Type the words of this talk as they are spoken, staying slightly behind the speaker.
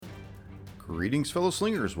Greetings, fellow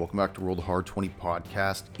slingers. Welcome back to Roll the Hard 20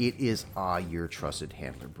 podcast. It is I, your trusted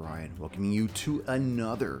handler, Brian, welcoming you to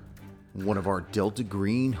another one of our Delta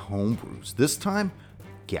Green homebrews. This time,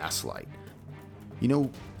 Gaslight. You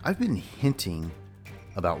know, I've been hinting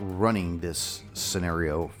about running this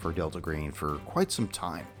scenario for Delta Green for quite some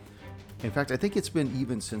time. In fact, I think it's been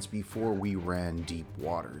even since before we ran Deep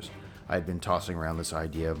Waters. I'd been tossing around this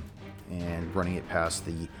idea and running it past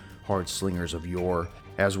the hard slingers of yore,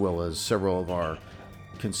 as well as several of our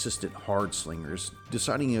consistent hard slingers,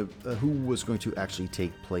 deciding who was going to actually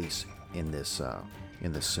take place in this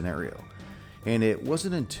scenario. And it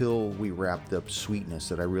wasn't until we wrapped up Sweetness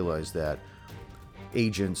that I realized that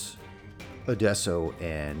agents Odesso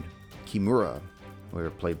and Kimura, who were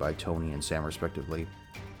played by Tony and Sam respectively,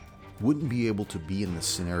 wouldn't be able to be in the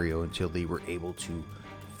scenario until they were able to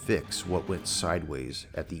fix what went sideways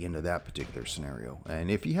at the end of that particular scenario.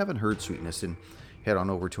 And if you haven't heard Sweetness, then head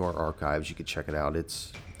on over to our archives. You can check it out.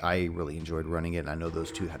 I really enjoyed running it, and I know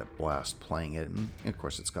those two had a blast playing it. And of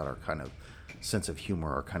course, it's got our kind of sense of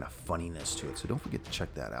humor, our kind of funniness to it. So don't forget to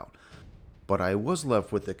check that out. But I was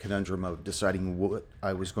left with the conundrum of deciding what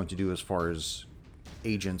I was going to do as far as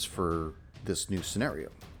agents for this new scenario,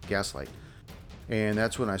 Gaslight. And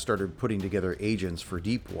that's when I started putting together agents for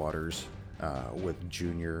Deep Waters with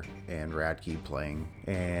Junior and Radke playing.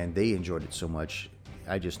 And they enjoyed it so much,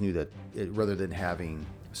 I just knew that rather than having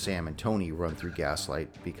Sam and Tony run through Gaslight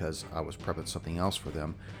because I was prepping something else for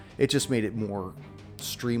them, it just made it more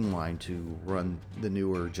streamlined to run the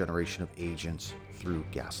newer generation of agents through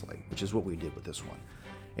Gaslight, which is what we did with this one.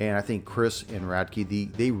 And I think Chris and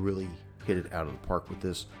Radke, they really hit it out of the park with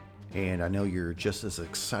this. And I know you're just as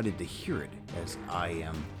excited to hear it as I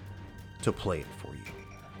am to play it for you.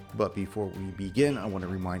 But before we begin, I want to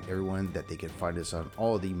remind everyone that they can find us on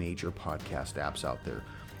all of the major podcast apps out there.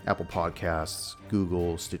 Apple Podcasts,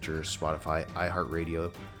 Google, Stitcher, Spotify,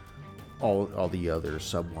 iHeartRadio, all the other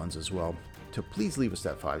sub ones as well. To please leave us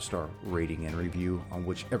that 5-star rating and review on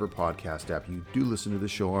whichever podcast app you do listen to the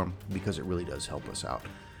show on, because it really does help us out.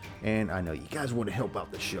 And I know you guys want to help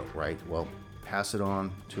out the show, right? Well, pass it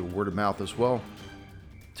on to word of mouth as well.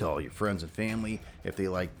 Tell all your friends and family if they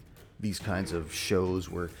like these kinds of shows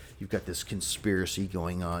where you've got this conspiracy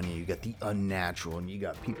going on, and you got the unnatural, and you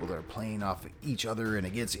got people that are playing off each other and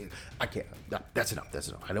against it. That's enough.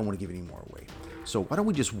 I don't want to give any more away. So why don't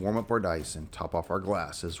we just warm up our dice and top off our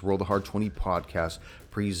glass as Roll the Hard 20 podcast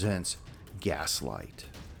presents Gaslight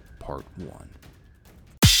Part 1.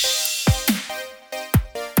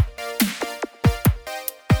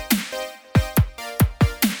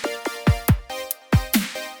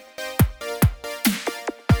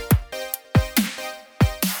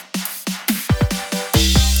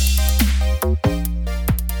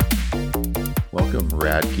 Welcome,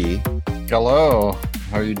 Radke. Hello.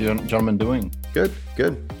 How are you gentlemen doing? Good.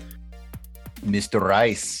 Mr.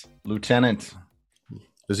 Rice, Lieutenant.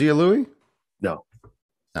 Is he a Louis? No,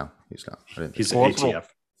 He's not. he's Corporal. ATF.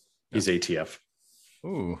 He's ATF.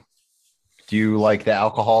 Ooh. Do you like the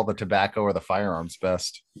alcohol, the tobacco, or the firearms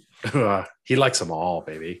best? He likes them all,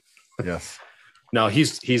 baby. Yes. No,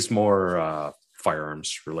 he's more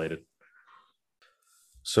firearms related.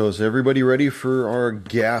 So is everybody ready for our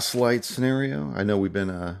Gaslight scenario? I know we've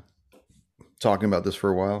been talking about this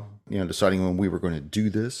for a while, deciding when we were going to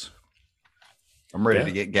do this. I'm ready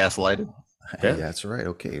to get gaslighted. Yeah. That's right.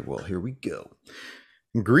 Okay, well, here we go.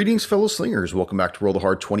 Greetings, fellow slingers. Welcome back to Roll the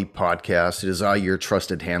Hard 20 podcast. It is I, your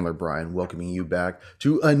trusted handler, Brian, welcoming you back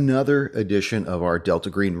to another edition of our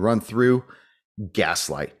Delta Green run-through,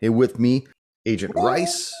 Gaslight. And with me, Agent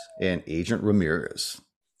Rice and Agent Ramirez.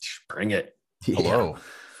 Bring it. Hello. Yeah.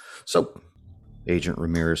 So, Agent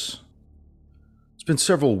Ramirez, it's been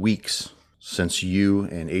several weeks since you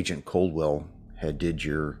and Agent Coldwell had did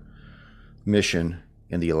your mission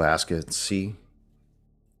in the Alaska Sea,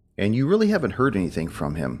 and you really haven't heard anything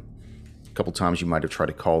from him. A couple times you might have tried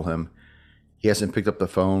to call him. He hasn't picked up the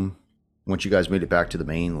phone. Once you guys made it back to the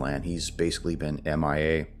mainland, he's basically been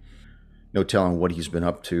MIA. No telling what he's been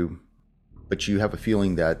up to, but you have a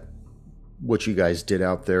feeling that what you guys did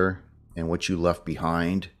out there and what you left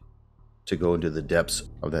behind to go into the depths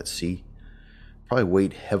of that sea probably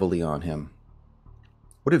weighed heavily on him.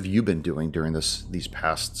 What have you been doing during these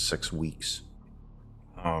past 6 weeks?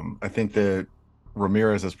 I think that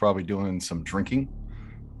Ramirez is probably doing some drinking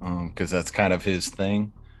because that's kind of his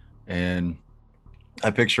thing. And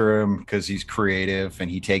I picture him because he's creative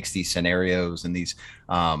and he takes these scenarios and these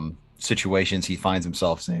situations he finds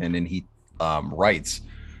himself in and he writes.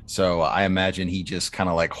 So I imagine he just kind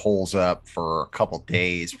of like holes up for a couple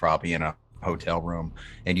days, probably in a hotel room,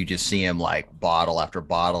 and you just see him like bottle after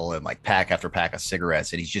bottle and like pack after pack of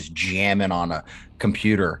cigarettes, and he's just jamming on a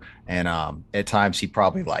computer. And at times he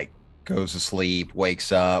probably like goes to sleep,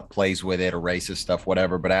 wakes up, plays with it, erases stuff,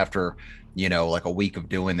 whatever. But after, like a week of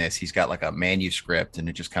doing this, he's got like a manuscript, and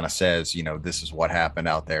it just kind of says, this is what happened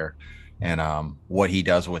out there. And what he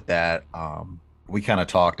does with that, we kind of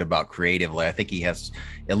talked about creatively. I think he has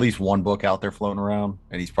at least one book out there floating around,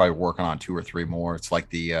 and he's probably working on 2 or 3 more. It's like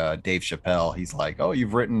the Dave Chappelle. He's like, "Oh,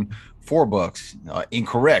 you've written 4 books.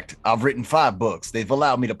 Incorrect. I've written 5 books. They've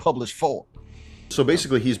allowed me to publish 4." So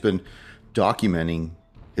basically, he's been documenting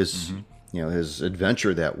his, his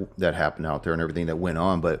adventure that happened out there and everything that went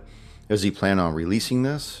on. But does he plan on releasing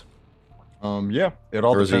this? Yeah, it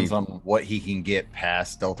all depends on what he can get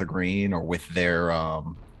past Delta Green, or with their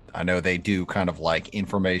I know they do kind of like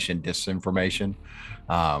information disinformation,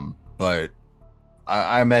 but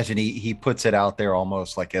I imagine he puts it out there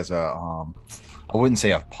almost like as a I wouldn't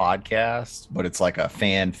say a podcast, but it's like a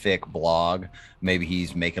fanfic blog. Maybe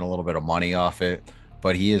he's making a little bit of money off it,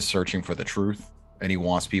 but he is searching for the truth, and he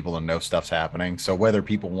wants people to know stuff's happening. So whether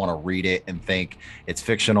people want to read it and think it's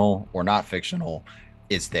fictional or not fictional,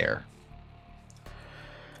 it's there.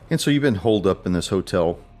 And so you've been holed up in this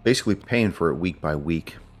hotel, basically paying for it week by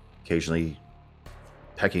week, occasionally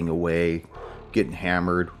pecking away, getting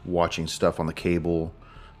hammered, watching stuff on the cable,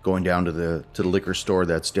 going down to the liquor store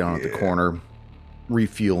that's down at the corner,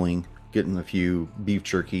 refueling, getting a few beef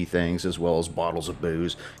jerky things as well as bottles of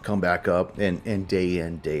booze, come back up, and day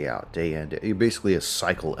in, day out, day in, day. You're basically a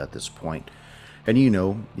cycle at this point. And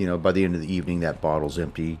by the end of the evening, that bottle's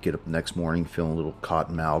empty. Get up the next morning, feeling a little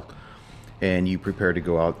cotton mouthed, and you prepare to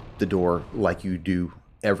go out the door like you do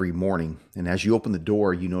every morning. And as you open the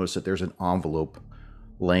door, you notice that there's an envelope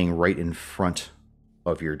laying right in front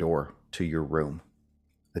of your door to your room.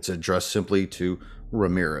 It's addressed simply to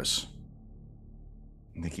Ramirez.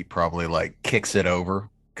 I think he probably like kicks it over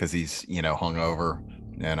because he's hungover,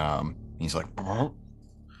 and he's like,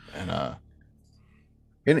 and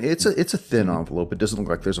it's a thin envelope. It doesn't look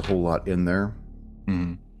like there's a whole lot in there.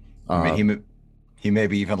 Mm-hmm. I mean, he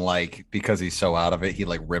maybe even like, because he's so out of it, he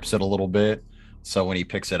like rips it a little bit. So when he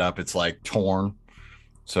picks it up, it's like torn.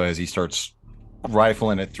 So as he starts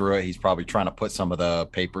rifling it through it, he's probably trying to put some of the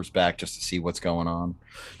papers back just to see what's going on.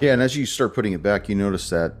 Yeah, and as you start putting it back, you notice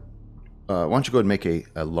that. Why don't you go ahead and make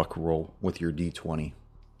a luck roll with your D20?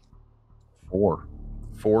 4.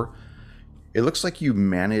 It looks like you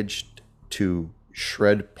managed to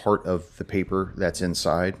shred part of the paper that's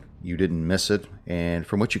inside. You didn't miss it, and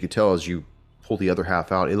from what you could tell as you pull the other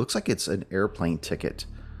half out, it looks like it's an airplane ticket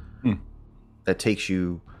that takes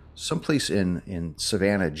you someplace in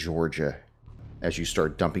Savannah, Georgia. As you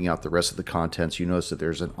start dumping out the rest of the contents, you notice that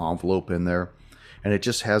there's an envelope in there, and it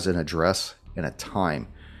just has an address and a time.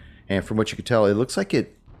 And from what you could tell, it looks like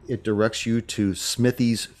it directs you to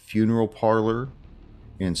Smithy's Funeral Parlor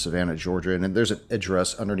in Savannah, Georgia. And then there's an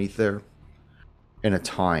address underneath there and a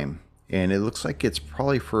time. And it looks like it's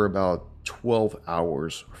probably for about 12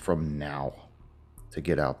 hours from now to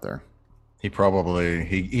get out there. He probably,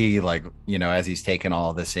 he like, as he's taking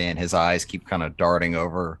all this in, his eyes keep kind of darting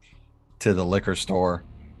over to the liquor store.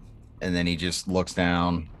 And then he just looks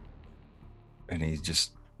down, and he's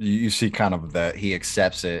just, you see kind of that he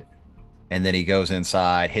accepts it. And then he goes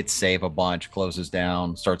inside, hits save a bunch, closes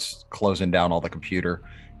down, starts closing down all the computer.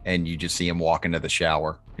 And you just see him walk into the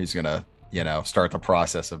shower. He's going to, start the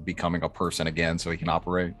process of becoming a person again so he can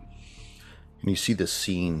operate. And you see the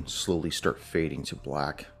scene slowly start fading to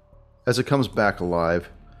black. As it comes back alive,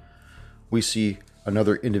 we see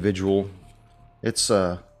another individual. It's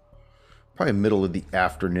probably middle of the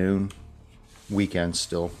afternoon, weekend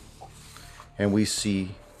still. And we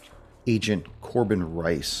see Agent Corbin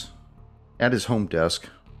Rice at his home desk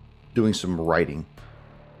doing some writing.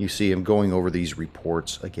 You see him going over these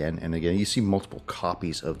reports again and again. You see multiple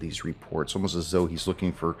copies of these reports, almost as though he's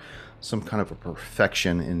looking for some kind of a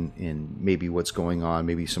perfection in maybe what's going on.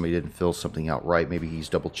 Maybe somebody didn't fill something out right. Maybe he's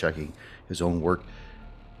double checking his own work.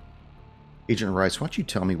 Agent Rice, why don't you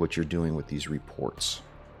tell me what you're doing with these reports?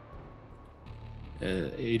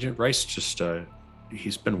 Agent Rice just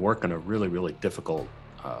he's been working a really, really difficult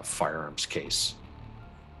firearms case.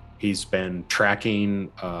 He's been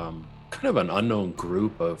tracking kind of an unknown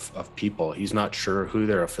group of people. He's not sure who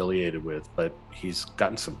they're affiliated with, but he's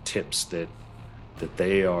gotten some tips that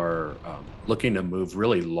they are looking to move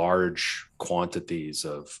really large quantities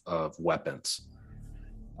of weapons.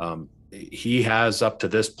 He has, up to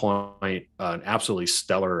this point, an absolutely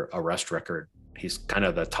stellar arrest record. He's kind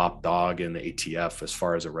of the top dog in the ATF as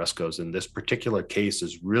far as arrest goes. And this particular case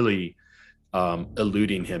is really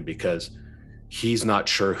eluding him because he's not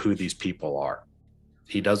sure who these people are.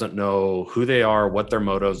 He doesn't know who they are, what their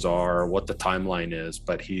motives are, what the timeline is,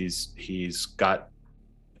 but he's got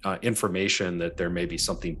information that there may be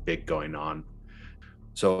something big going on.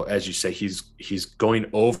 So as you say, he's going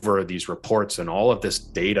over these reports and all of this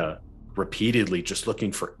data repeatedly, just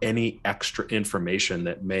looking for any extra information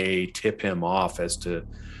that may tip him off as to,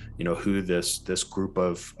 who this group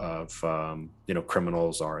of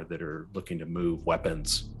criminals are that are looking to move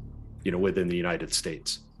weapons, within the United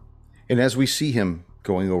States. And as we see him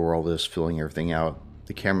going over all this, filling everything out,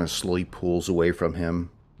 the camera slowly pulls away from him,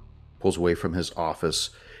 pulls away from his office,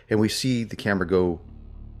 and we see the camera go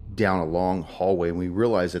down a long hallway, and we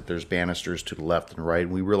realize that there's banisters to the left and right,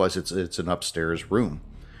 and we realize it's an upstairs room.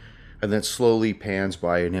 And then slowly pans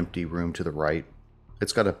by an empty room to the right.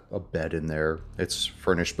 It's got a bed in there. It's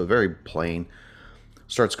furnished, but very plain.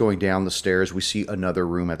 Starts going down the stairs. We see another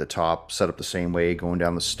room at the top, set up the same way, going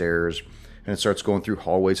down the stairs, and it starts going through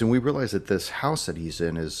hallways, and we realize that this house that he's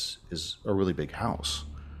in is a really big house.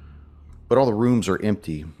 But all the rooms are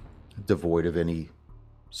empty, devoid of any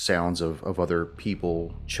sounds of other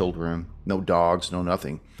people, children, no dogs, no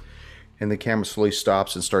nothing. And the camera slowly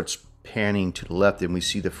stops and starts panning to the left, and we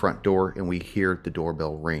see the front door, and we hear the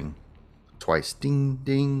doorbell ring twice. Ding,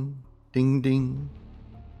 ding, ding, ding.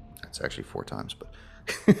 That's actually 4 times, but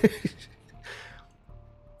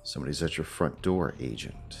somebody's at your front door,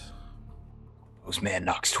 agent. Postman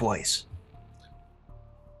knocks twice.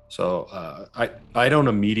 So I don't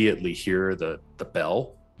immediately hear the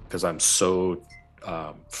bell because I'm so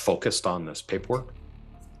focused on this paperwork.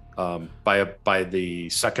 By the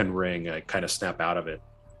second ring, I kind of snap out of it.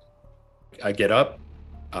 I get up.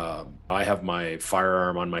 I have my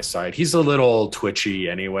firearm on my side. He's a little twitchy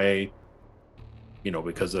anyway,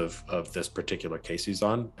 because of this particular case he's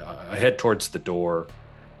on. I head towards the door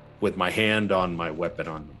with my hand on my weapon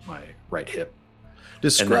on my right hip.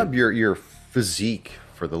 Describe your physique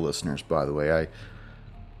for the listeners, by the way.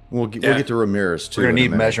 We'll get to Ramirez too. We're gonna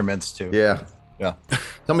need measurements too. Yeah. Yeah.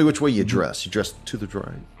 Tell me which way you dress. You dress to the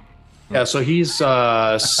right. Yeah. So he's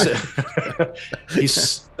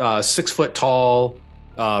he's 6 foot tall,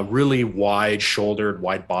 really wide-shouldered,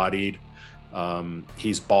 wide-bodied.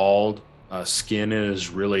 He's bald. Skin is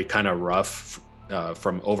really kind of rough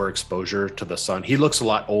from overexposure to the sun. He looks a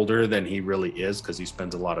lot older than he really is because he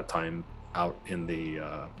spends a lot of time out in the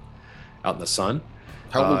sun.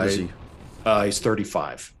 How old is he? He's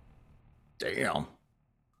 35. Damn.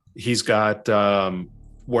 He's got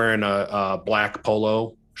wearing a black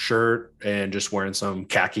polo shirt and just wearing some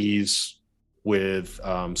khakis with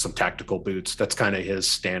some tactical boots. That's kind of his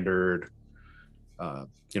standard,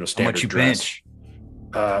 standard How much you dress.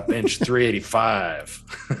 Bench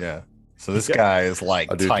 385. Yeah. So this guy is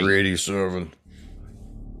like I do tight. 387.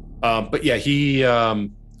 But yeah,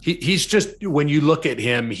 he's just, when you look at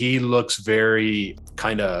him, he looks very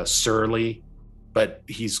kind of surly, but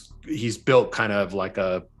he's built kind of like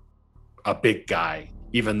a big guy,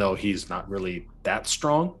 even though he's not really that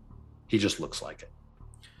strong. He just looks like it.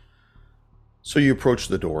 So you approach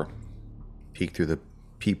the door, peek through the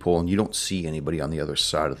peephole, and you don't see anybody on the other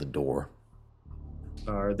side of the door.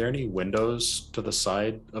 Are there any windows to the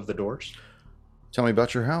side of the doors? Tell me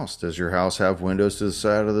about your house. Does your house have windows to the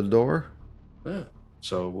side of the door? Yeah.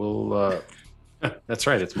 So we'll that's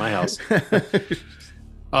right, it's my house.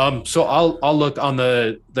 So I'll look on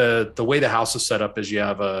the way the house is set up is you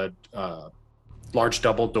have a large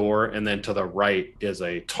double door, and then to the right is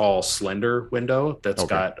a tall, slender window that's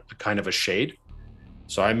got kind of a shade.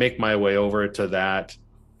 So I make my way over to that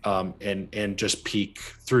and just peek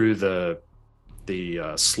through the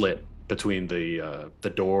slit between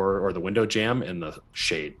the door or the window jamb and the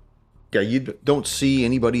shade. Yeah, you don't see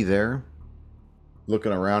anybody there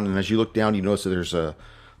looking around, and as you look down, you notice that there's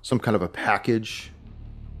some kind of a package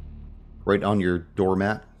right on your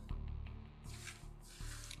doormat.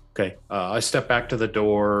 Okay, I step back to the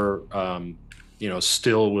door,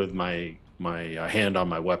 still with my hand on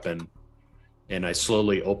my weapon, and I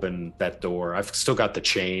slowly open that door. I've still got the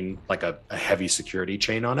chain, like a heavy security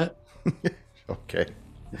chain on it. Okay.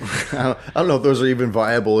 I don't know if those are even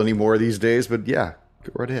viable anymore these days, but yeah,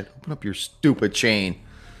 go right ahead. Open up your stupid chain.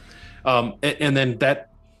 And then that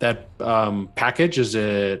package, is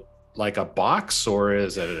it like a box or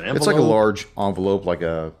is it an envelope? It's like a large envelope, like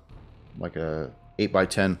a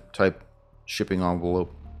 8x10 type shipping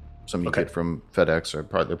envelope. Something you get from FedEx, or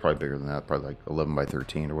they're probably bigger than that, probably like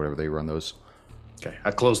 11x13 or whatever they run those. Okay,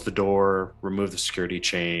 I close the door, remove the security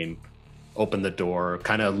chain, open the door,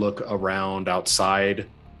 kind of look around outside,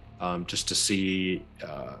 just to see,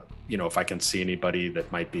 if I can see anybody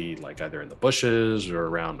that might be like either in the bushes or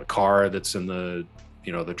around the car that's in the,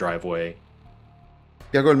 the driveway.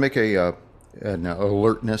 Yeah, go ahead and make an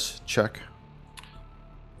alertness check.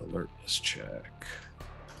 Alertness check.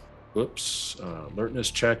 Whoops.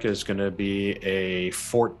 Alertness check is going to be a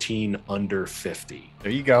 14 under 50.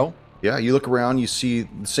 There you go. Yeah, you look around, you see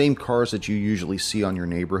the same cars that you usually see on your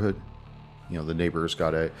neighborhood. You know, the neighbor's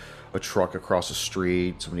got a truck across the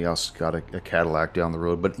street, somebody else got a Cadillac down the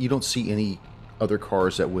road, but you don't see any other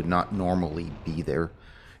cars that would not normally be there.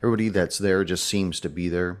 Everybody that's there just seems to be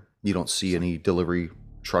there. You don't see any delivery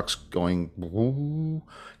trucks going, you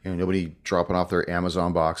know, nobody dropping off their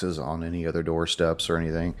Amazon boxes on any other doorsteps or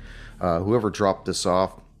anything. Whoever dropped this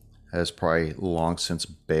off has probably long since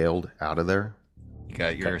bailed out of there. You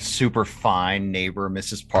got your super fine neighbor,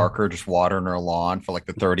 Mrs. Parker, just watering her lawn for like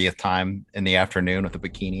the 30th time in the afternoon with a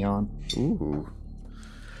bikini on. Ooh.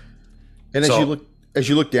 And as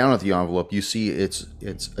you look down at the envelope, you see it's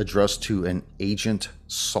addressed to an Agent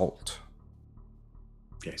Salt.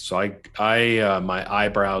 Okay, so I my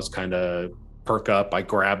eyebrows kind of perk up. I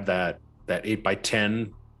grab that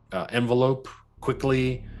 8x10 envelope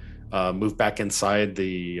quickly, move back inside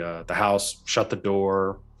the house, shut the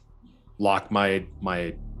door, lock my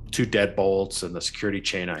 2 deadbolts and the security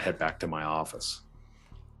chain. I head back to my office.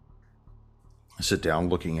 I sit down,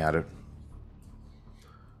 looking at it,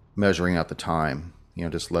 measuring out the time. You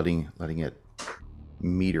know, just letting it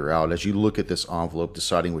meter out. As you look at this envelope,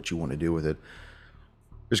 deciding what you want to do with it.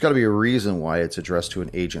 There's got to be a reason why it's addressed to an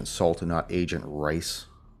Agent Salt and not Agent Rice.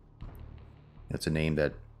 It's a name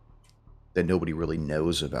that nobody really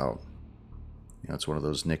knows about. You know, it's one of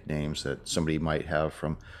those nicknames that somebody might have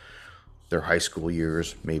from their high school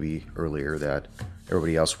years, maybe earlier, that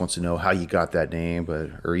everybody else wants to know how you got that name,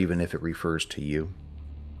 or even if it refers to you.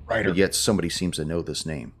 Right. But yet somebody seems to know this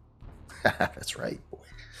name. That's right,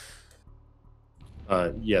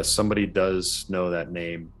 boy. Yes, somebody does know that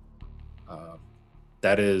name.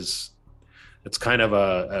 It's kind of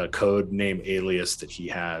a code name alias that he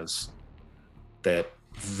has that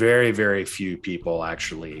very, very few people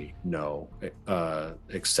actually know,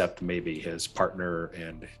 except maybe his partner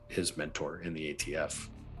and his mentor in the ATF.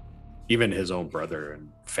 Even his own brother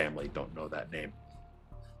and family don't know that name.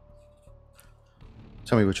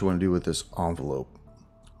 Tell me what you want to do with this envelope.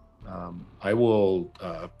 I will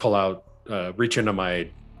pull out, reach into my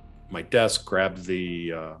desk, grab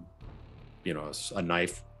the a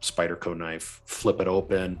knife, Spyderco knife, flip it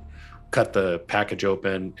open, cut the package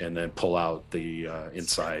open, and then pull out the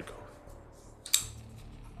inside.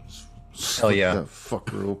 Hell yeah. That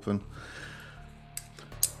fucker open.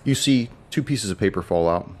 You see 2 pieces of paper fall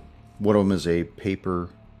out. One of them is a paper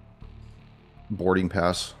boarding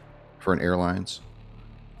pass for an airlines.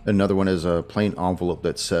 Another one is a plain envelope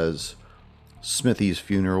that says Smithy's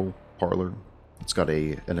Funeral Parlor. It's got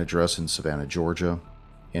an address in Savannah, Georgia,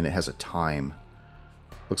 and it has a time.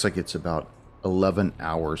 Looks like it's about 11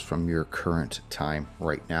 hours from your current time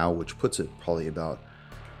right now, which puts it probably about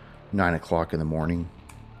 9 o'clock in the morning.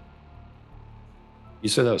 You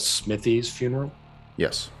said that was Smithy's funeral?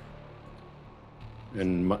 Yes.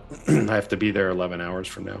 And I have to be there 11 hours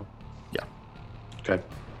from now? Yeah. Okay.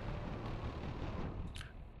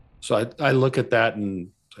 So I look at that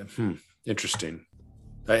and say, interesting.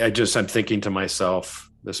 I'm thinking to myself,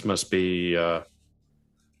 this must be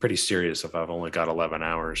pretty serious if I've only got 11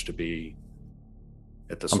 hours to be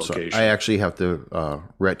at this location. Sorry. I actually have to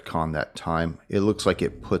retcon that time. It looks like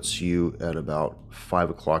it puts you at about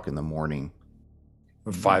 5 o'clock in the morning.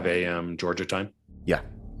 5 a.m. Georgia time? Yeah.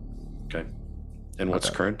 Okay. And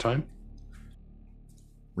what's current time?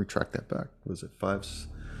 Retract that back. Was it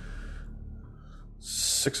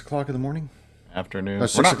 6 o'clock in the morning? Afternoon. No,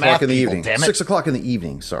 6 o'clock in the evening. Damn it. 6 o'clock in the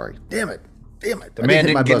evening. Sorry. Damn it. The man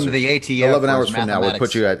didn't get into the ATF. 11 hours from now would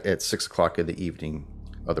put you at 6 o'clock in the evening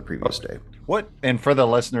of the previous day. What? And for the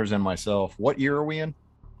listeners and myself, what year are we in?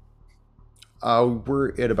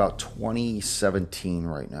 We're at about 2017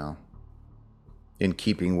 right now. In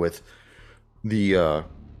keeping with the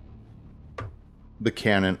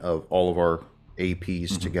canon of all of our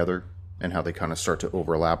APs together and how they kind of start to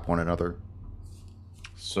overlap one another.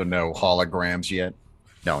 So no holograms yet?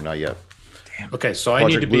 No, not yet. Damn. Okay, so Project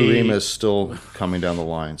I need to Blue be... Beam is still coming down the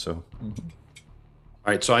line, so... All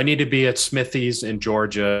right, so I need to be at Smithy's in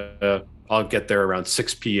Georgia. I'll get there around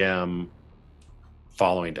 6 p.m.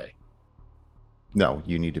 following day. No,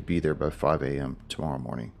 you need to be there by 5 a.m. tomorrow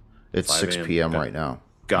morning. It's 5 6 a.m. p.m. Okay. right now.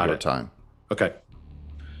 Got your it. time. Okay.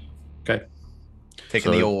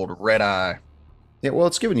 Taking the old red eye. Yeah, well,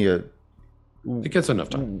 it's giving you... It gets enough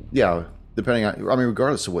time. Yeah, depending on... I mean,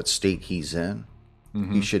 regardless of what state he's in,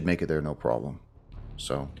 he should make it there no problem.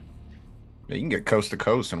 So... Yeah, you can get coast to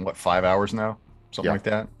coast in, 5 hours now? Something like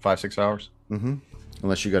that? 5-6 hours? Mm-hmm.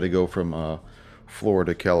 Unless you got to go from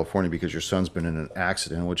Florida, California, because your son's been in an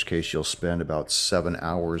accident, in which case you'll spend about 7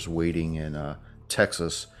 hours waiting in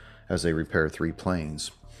Texas as they repair 3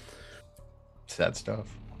 planes. Sad stuff.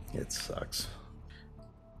 It sucks.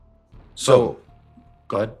 So,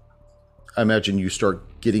 go ahead. I imagine you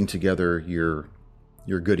start getting together your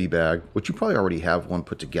goodie bag, which you probably already have one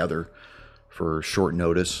put together for short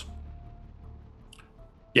notice.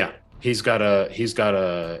 Yeah, he's got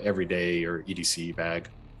a everyday or EDC bag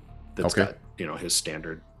that's got his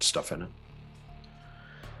standard stuff in it.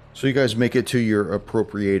 So you guys make it to your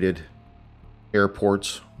appropriated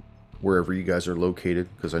airports, wherever you guys are located,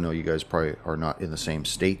 because I know you guys probably are not in the same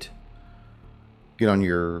state. Get on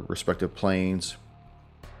your respective planes,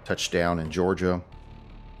 touch down in Georgia,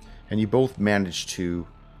 and you both manage to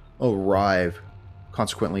arrive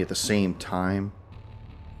consequently at the same time,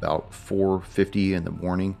 about 4:50 in the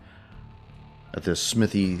morning, at the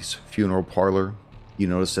Smithy's funeral parlor. You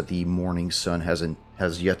notice that the morning sun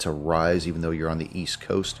has yet to rise, even though you're on the East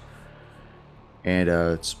Coast, and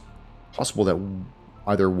it's possible that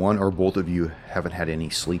either one or both of you haven't had any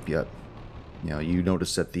sleep yet. You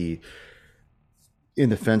notice that in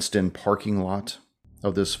the fenced-in parking lot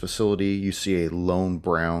of this facility, you see a lone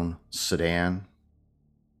brown sedan.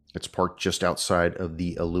 It's parked just outside of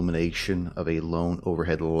the illumination of a lone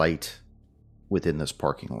overhead light within this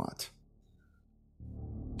parking lot.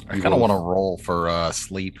 I kind of want to roll for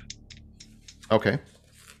sleep. Okay.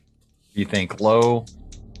 You think low?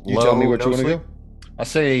 You tell me what you want to go? I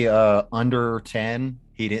say under 10,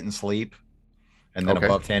 he didn't sleep. And then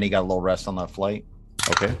above 10, he got a little rest on that flight.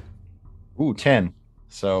 Okay. Ooh, 10.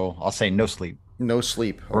 So I'll say no sleep. No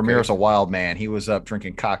sleep. Okay. Ramirez a wild man. He was up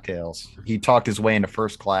drinking cocktails. He talked his way into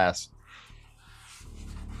first class.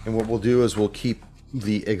 And what we'll do is we'll keep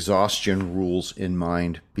the exhaustion rules in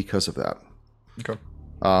mind because of that. Okay.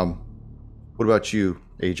 What about you,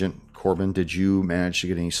 Agent Corbin? Did you manage to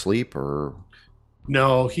get any sleep, or?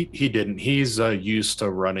 No, he didn't. He's used to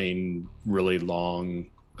running really long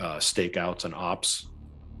stakeouts and ops,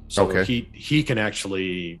 so he can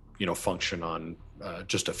actually function on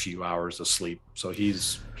just a few hours of sleep. So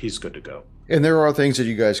he's good to go. And there are things that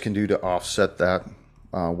you guys can do to offset that,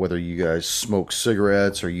 whether you guys smoke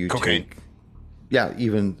cigarettes or you cocaine.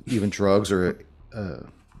 even drugs or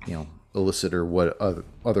illicit or what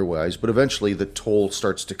otherwise. But eventually the toll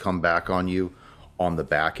starts to come back on you on the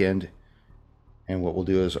back end. And what we'll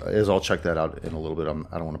do is I'll check that out in a little bit.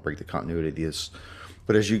 I don't want to break the continuity of this,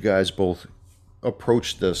 but as you guys both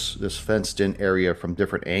approach this fenced-in area from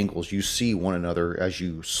different angles, you see one another as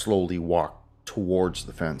you slowly walk towards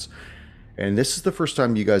the fence. And this is the first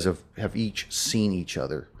time you guys have each seen each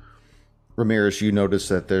other. Ramirez, you notice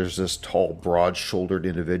that there's this tall, broad-shouldered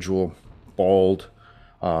individual, bald,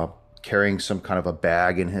 carrying some kind of a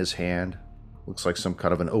bag in his hand. Looks like some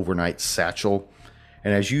kind of an overnight satchel.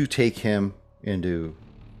 And as you take him into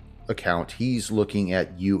account, he's looking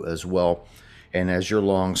at you as well. And as your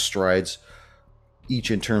long strides each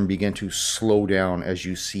in turn begin to slow down as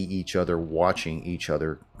you see each other watching each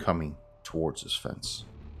other coming towards this fence.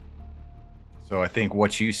 So I think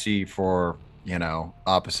what you see for,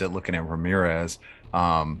 opposite looking at Ramirez,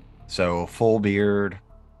 so full beard,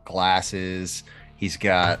 glasses, he's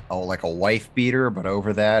got like a wife beater, but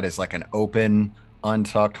over that is like an open,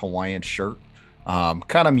 untucked Hawaiian shirt.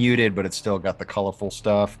 Kind of muted, but it's still got the colorful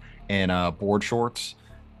stuff, and board shorts.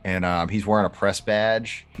 And he's wearing a press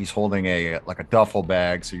badge. He's holding a duffel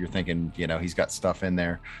bag, so you're thinking, he's got stuff in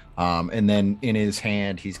there. And then in his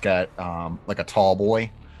hand, he's got like a tall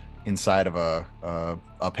boy inside of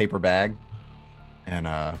a paper bag,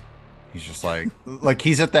 and he's just like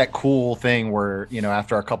he's at that cool thing where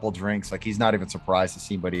after a couple drinks, like he's not even surprised to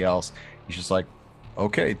see anybody else. He's just like,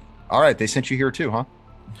 okay, all right, they sent you here too, huh?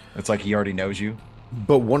 It's like he already knows you.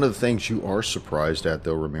 But one of the things you are surprised at,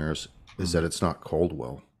 though, Ramirez, is that it's not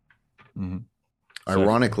Caldwell. Mm-hmm.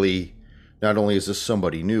 Ironically, not only is this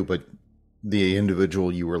somebody new, but the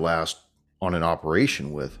individual you were last on an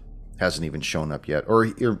operation with hasn't even shown up yet. Or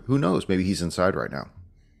who knows, maybe he's inside right now.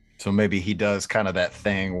 So maybe he does kind of that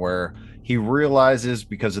thing where he realizes,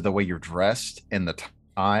 because of the way you're dressed and the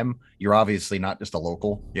time, you're obviously not just a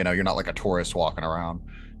local, you're not like a tourist walking around.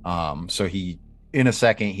 So he, in a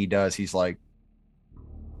second, he's like,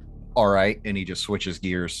 all right. And he just switches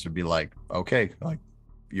gears to be like, okay, like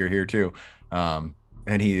you're here too. And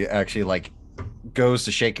he actually like goes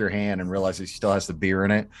to shake your hand and realizes he still has the beer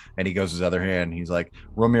in it. And he goes his other hand. And he's like,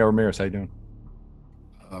 Romeo Ramirez, how you doing?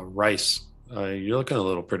 Rice, you're looking a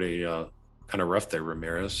little pretty kind of rough there,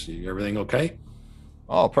 Ramirez. Everything okay?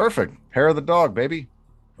 Oh, perfect. Hair of the dog, baby.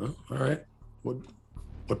 Oh, all right.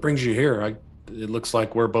 What brings you here? It looks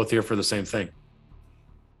like we're both here for the same thing.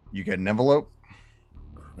 You get an envelope?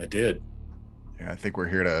 I did. Yeah, I think we're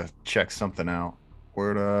here to check something out.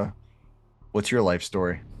 What's your life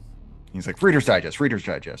story? He's like, Reader's Digest, Reader's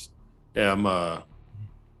Digest. Yeah, I'm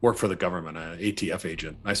work for the government, an ATF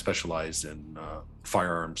agent. I specialize in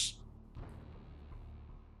firearms.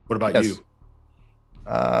 What about Yes.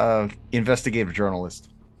 you? Investigative journalist.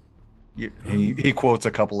 He quotes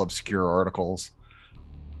a couple obscure articles.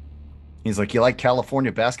 He's like, you like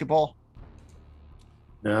California basketball?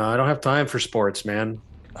 No, I don't have time for sports, man.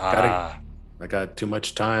 Ah, I got too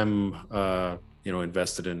much time,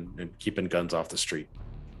 invested in keeping guns off the street.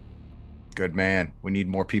 good man. We need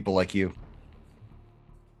more people like you.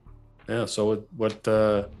 Yeah. So what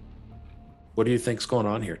do you think's going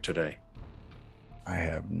on here today? I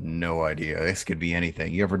have no idea. This could be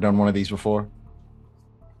anything. You ever done one of these before?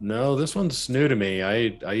 No, this one's new to me.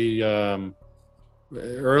 I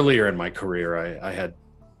earlier in my career, I had,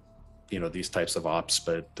 these types of ops,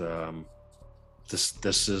 but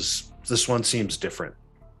this one seems different.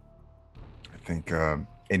 I think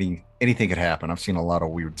anything could happen. I've seen a lot of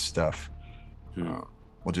weird stuff.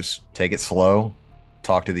 We'll just take it slow,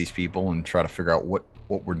 talk to these people, and try to figure out what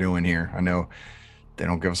we're doing here. I know they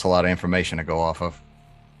don't give us a lot of information to go off of.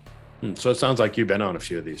 So it sounds like you've been on a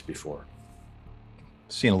few of these before.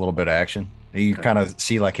 Seen a little bit of action. You kind of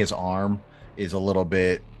see like his arm is a little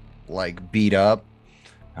bit like beat up.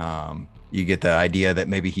 You get the idea that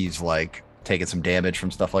maybe he's like taking some damage from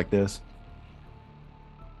stuff like this.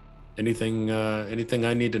 Anything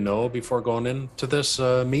I need to know before going into this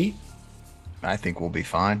meet? I think we'll be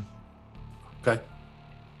fine. Okay.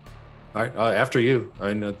 All right. After you.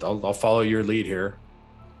 I'll follow your lead here.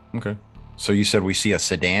 Okay. So you said we see a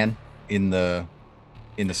sedan in the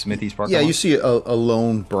Smithy's parking lot? You see a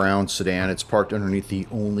lone brown sedan. It's parked underneath the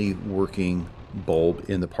only working bulb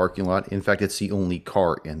in the parking lot. In fact, it's the only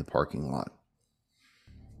car in the parking lot.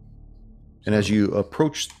 And as you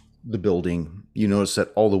approach the building, you notice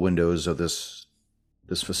that all the windows of this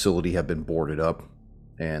facility have been boarded up,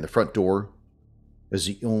 and the front door is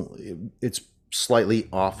it's slightly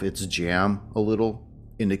off its jamb a little,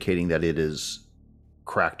 indicating that it is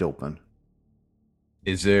cracked open.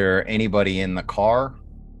 Is there anybody in the car?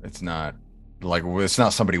 It's not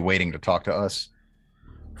somebody waiting to talk to us.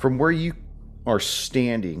 From where you are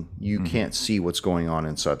standing, you can't see what's going on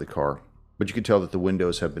inside the car, but you can tell that the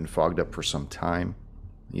windows have been fogged up for some time.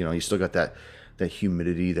 You still got that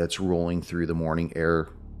humidity that's rolling through the morning air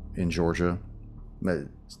in Georgia.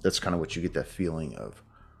 That's kind of what you get that feeling of.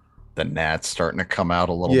 The gnats starting to come out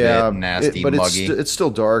a little bit, nasty, but muggy. It's still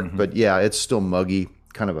dark, but it's still muggy.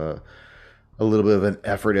 Kind of a little bit of an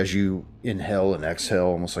effort as you inhale and exhale,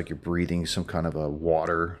 almost like you're breathing some kind of a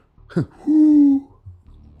water.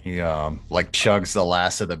 He like chugs the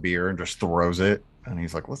last of the beer and just throws it, and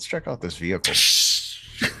he's like, "Let's check out this vehicle."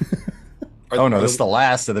 Oh no, that's the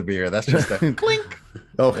last of the beer. That's just a clink.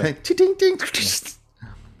 Oh, hey, ting, ting.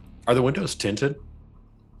 Are the windows tinted?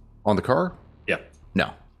 On the car? Yeah.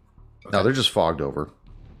 No, they're just fogged over.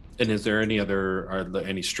 And is there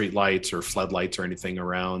any street lights or floodlights or anything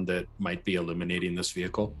around that might be illuminating this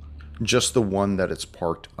vehicle? Just the one that it's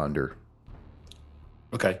parked under.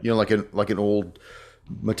 Okay. Like an old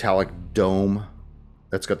metallic dome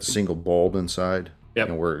that's got the single bulb inside. Yep.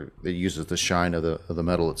 Where it uses the shine of the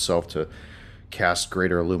metal itself to cast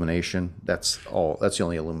greater illumination. That's all. That's the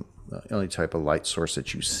only type of light source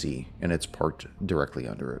that you see, and it's parked directly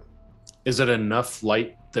under it. Is it enough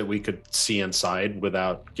light that we could see inside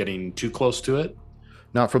without getting too close to it?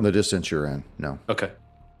 Not from the distance you're in, no. Okay.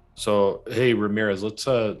 So, hey, Ramirez, let's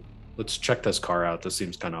check this car out. This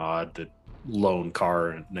seems kind of odd. The lone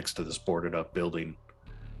car next to this boarded up building.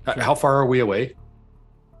 How far are we away?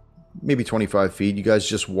 Maybe 25 feet. You guys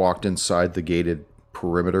just walked inside the gated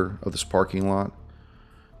perimeter of this parking lot.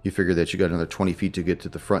 You figure that you got another 20 feet to get to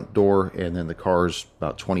the front door, and then the car's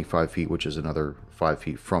about 25 feet, which is another 5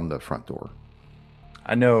 feet from the front door.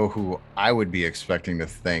 I know who I would be expecting to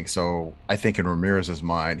think. So I think in Ramirez's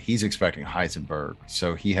mind, he's expecting Heisenberg.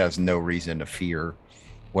 So he has no reason to fear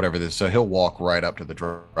whatever this. So he'll walk right up to the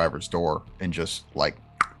driver's door and just like.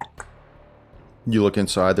 You look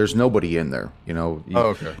inside. There's nobody in there.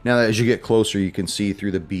 Okay. Now, as you get closer, you can see through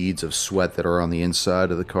the beads of sweat that are on the inside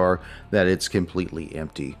of the car that it's completely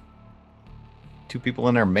empty. Two people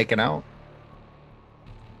in there making out?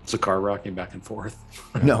 It's a car rocking back and forth.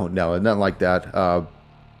 No, nothing like that.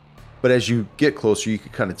 But as you get closer, you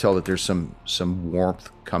can kind of tell that there's some warmth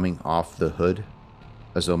coming off the hood,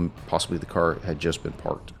 as though possibly the car had just been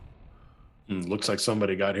parked. Looks like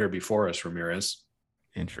somebody got here before us, Ramirez.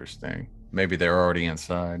 Interesting. Maybe they're already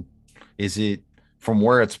inside. Is it from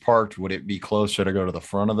where it's parked? Would it be closer to go to the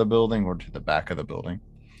front of the building or to the back of the building?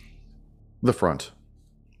 The front.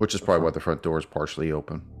 Which is probably why the front door is partially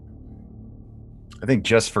open. I think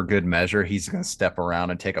just for good measure, he's going to step around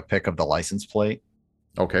and take a pic of the license plate.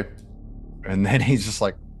 Okay. And then he's just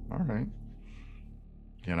like, all right.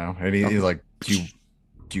 And he's like, do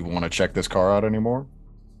you want to check this car out anymore?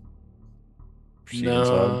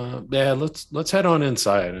 No, yeah, let's head on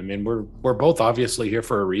inside. I mean, we're both obviously here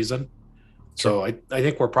for a reason. So I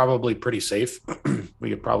think we're probably pretty safe. We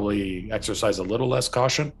could probably exercise a little less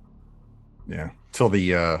caution. Yeah. Till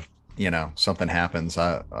the something happens,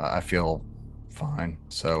 I feel fine.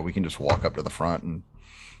 So we can just walk up to the front and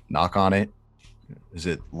knock on it. Is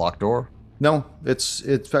it locked door? No,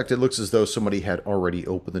 in fact, it looks as though somebody had already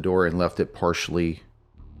opened the door and left it partially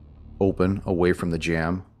open away from the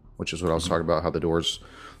jam, which is what I was talking about, how the door's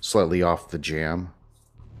slightly off the jam.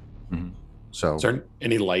 Mm-hmm. So, is there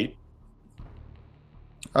any light?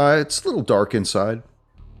 It's a little dark inside.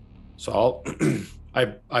 So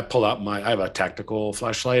I pull out I have a tactical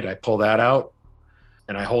flashlight. I pull that out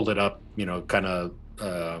and I hold it up, kind of,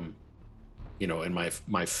 in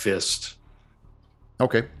my fist.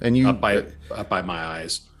 Okay. And you up by my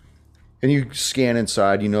eyes. And you scan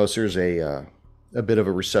inside. You notice there's a bit of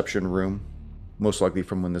a reception room, most likely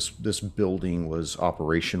from when this building was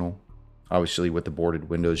operational. Obviously, with the boarded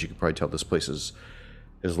windows, you can probably tell this place has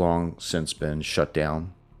long since been shut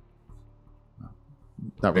down.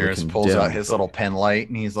 Not really Barris pulls out his little pen light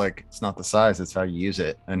and he's like, "It's not the size; it's how you use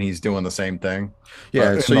it." And he's doing the same thing.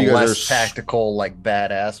 Yeah, so in a less tactical, like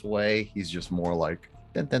badass way. He's just more like,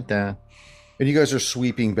 dun, dun, dun. And you guys are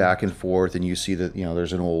sweeping back and forth, and you see that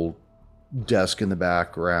there's an old desk in the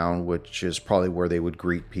background, which is probably where they would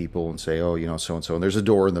greet people and say, "Oh, so and so." And there's a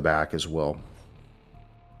door in the back as well.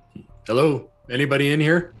 Hello, anybody in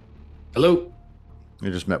here? Hello. You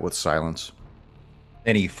just met with silence.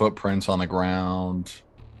 Any footprints on the ground?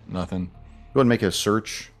 Nothing. Go ahead and make a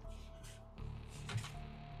search.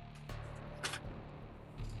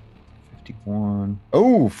 51.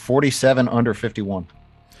 Oh, 47 under 51.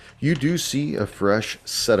 You do see a fresh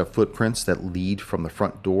set of footprints that lead from the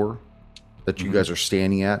front door that you guys are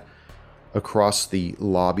standing at across the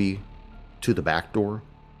lobby to the back door,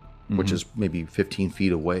 which is maybe 15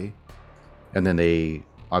 feet away. And then they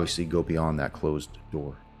obviously go beyond that closed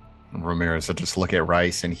door. Ramirez will just look at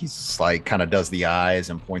Rice and he's just like kind of does the eyes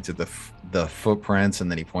and points at the footprints, and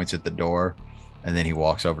then he points at the door, and then he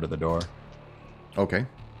walks over to the door. Okay.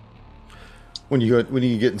 When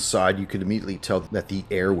you get inside, you could immediately tell that the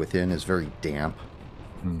air within is very damp.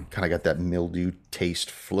 Kind of got that mildew taste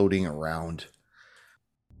floating around.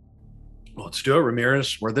 Well, let's do it,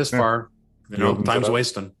 Ramirez. We're this far. Time's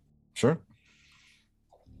wasting. Sure.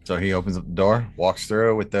 So he opens up the door, walks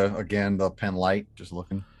through with the pen light, just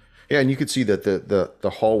looking. Yeah, and you could see that the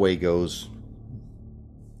hallway goes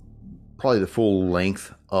probably the full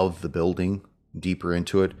length of the building, deeper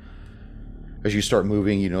into it. As you start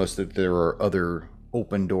moving, you notice that there are other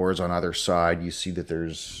open doors on either side. You see that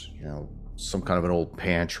there's, some kind of an old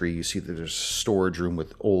pantry. You see that there's a storage room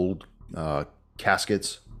with old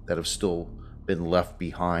caskets that have still been left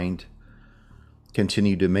behind.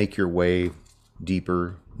 Continue to make your way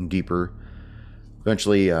deeper and deeper.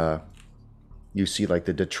 Eventually, you see like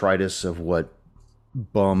the detritus of what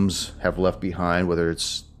bums have left behind, whether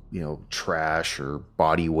it's trash or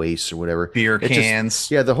body waste or whatever. Beer cans.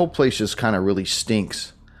 The whole place just kind of really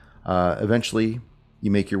stinks. Eventually,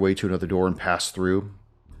 you make your way to another door and pass through,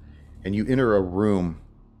 and you enter a room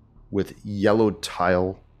with yellowed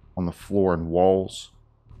tile on the floor and walls.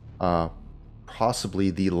 Possibly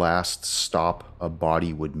the last stop a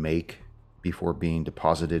body would make before being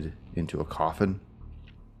deposited into a coffin.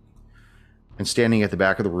 And standing at the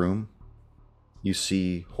back of the room, you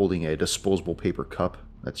see, holding a disposable paper cup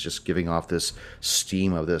that's just giving off this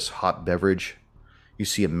steam of this hot beverage, you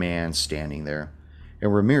see a man standing there.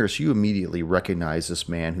 And Ramirez, you immediately recognize this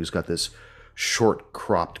man who's got this short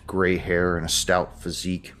cropped gray hair and a stout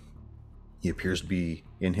physique. He appears to be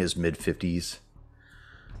in his mid-50s.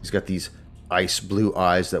 He's got these ice blue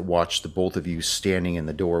eyes that watch the both of you standing in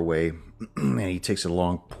the doorway. And he takes a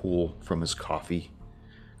long pull from his coffee,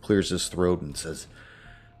 clears his throat, and says,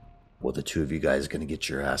 "Well, the two of you guys going to get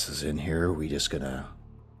your asses in here? Or are we just going to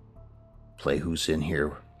play who's in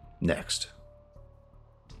here next?"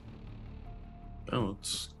 Oh,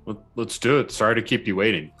 let's do it. Sorry to keep you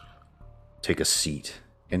waiting. Take a seat.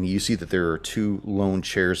 And you see that there are two lone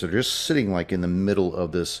chairs that are just sitting like in the middle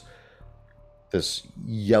of this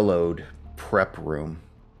yellowed prep room.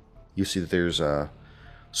 You see that there's a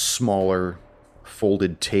smaller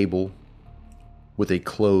folded table with a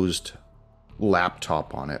closed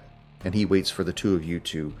laptop on it. And he waits for the two of you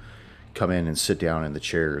to come in and sit down in the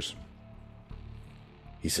chairs.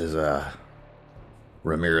 He says,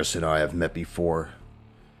 Ramirez and I have met before.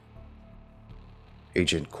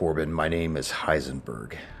 Agent Corbin, my name is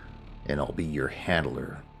Heisenberg, and I'll be your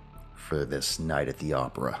handler for this night at the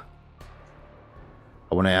opera.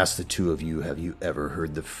 I want to ask the two of you, have you ever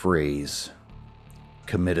heard the phrase,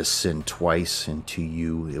 commit a sin twice, and to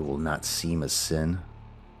you it will not seem a sin?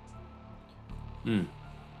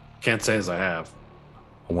 Can't say as I have.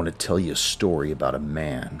 I want to tell you a story about a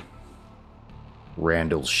man,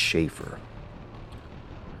 Randall Schaefer.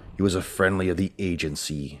 He was a friendly of the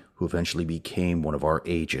agency who eventually became one of our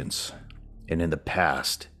agents, and in the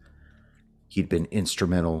past, he'd been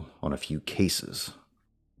instrumental on a few cases.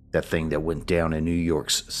 That thing that went down in New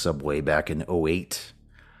York's subway back in '08,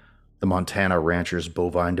 the Montana Ranchers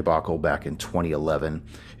bovine debacle back in 2011,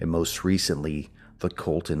 and most recently, the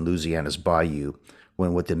Colt in Louisiana's Bayou,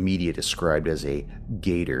 when what the media described as a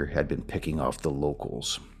gator had been picking off the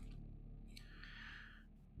locals.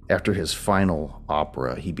 After his final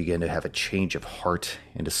opera, he began to have a change of heart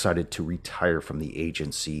and decided to retire from the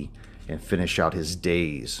agency and finish out his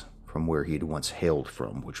days from where he had once hailed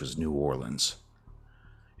from, which was New Orleans.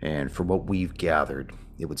 And from what we've gathered,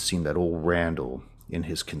 it would seem that old Randall, in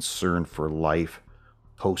his concern for life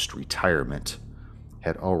post-retirement,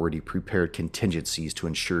 had already prepared contingencies to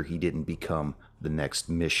ensure he didn't become the next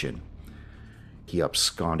mission. He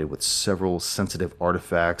absconded with several sensitive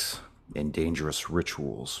artifacts and dangerous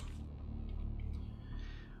rituals.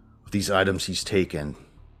 With these items he's taken,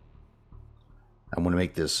 I want to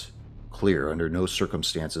make this clear. Under no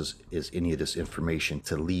circumstances is any of this information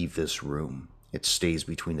to leave this room. It stays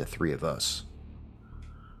between the three of us.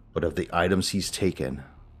 But of the items he's taken,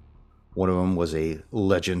 one of them was a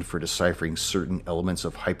legend for deciphering certain elements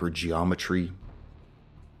of hypergeometry,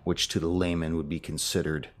 which to the layman would be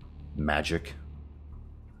considered magic.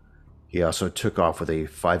 He also took off with a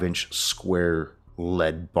 5-inch square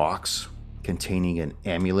lead box containing an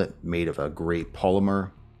amulet made of a gray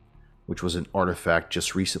polymer, which was an artifact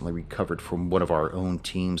just recently recovered from one of our own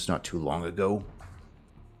teams not too long ago,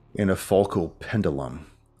 and a Falco pendulum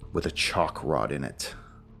with a chalk rod in it.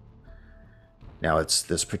 Now, it's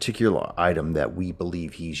this particular item that we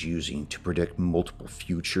believe he's using to predict multiple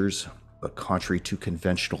futures, but contrary to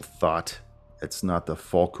conventional thought, it's not the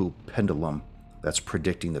Falco pendulum that's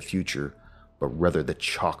predicting the future, but rather the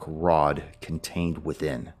chalk rod contained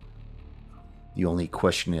within. The only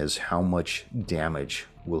question is, how much damage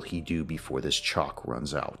will he do before this chalk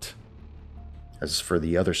runs out? As for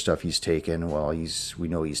the other stuff he's taken, well, we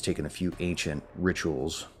know he's taken a few ancient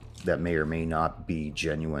rituals that may or may not be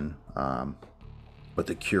genuine, but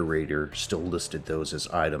the curator still listed those as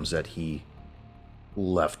items that he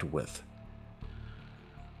left with.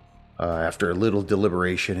 After a little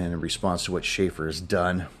deliberation and in response to what Schaefer has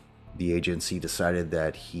done, the agency decided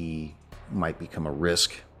that he might become a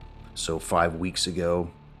risk. So 5 weeks ago,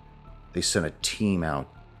 they sent a team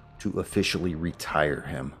out to officially retire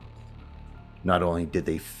him. Not only did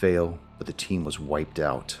they fail, but the team was wiped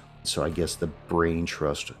out. So I guess the Brain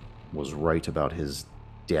Trust was right about his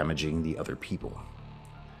damaging the other people.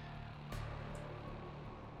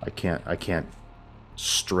 I can't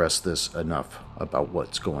stress this enough about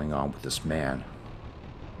what's going on with this man.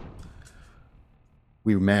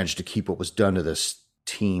 We managed to keep what was done to this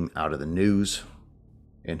team out of the news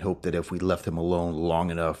and hoped that if we left him alone long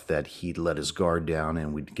enough that he'd let his guard down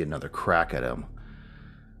and we'd get another crack at him.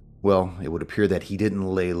 Well, it would appear that he didn't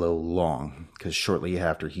lay low long, because shortly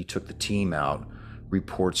after he took the team out,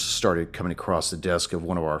 reports started coming across the desk of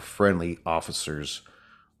one of our friendly officers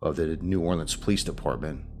of the New Orleans Police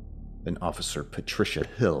Department, an Officer Patricia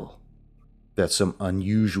Hill, that some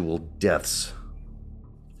unusual deaths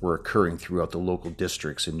were occurring throughout the local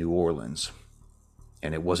districts in New Orleans.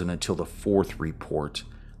 And it wasn't until the 4th report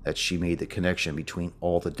that she made the connection between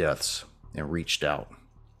all the deaths and reached out.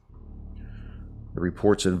 The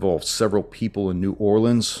reports involved several people in New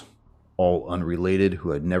Orleans, all unrelated, who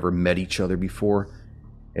had never met each other before,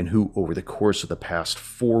 and who, over the course of the past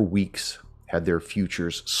 4 weeks, had their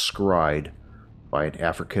futures scried by an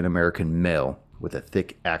African-American male with a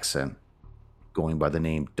thick accent going by the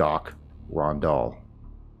name Doc Rondal.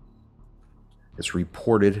 It's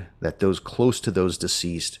reported that those close to those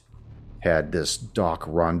deceased had this Doc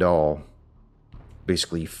Rondal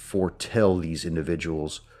basically foretell these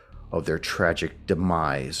individuals of their tragic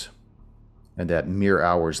demise, and that mere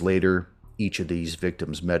hours later, each of these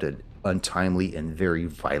victims met an untimely and very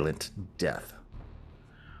violent death.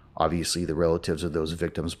 Obviously, the relatives of those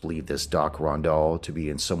victims believe this Doc Rondal to be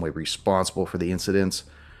in some way responsible for the incidents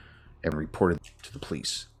and reported to the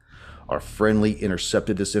police. Our friendly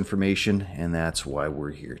intercepted this information, and that's why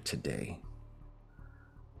we're here today.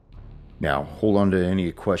 Now, hold on to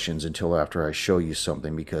any questions until after I show you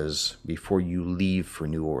something, because before you leave for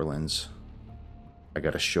New Orleans, I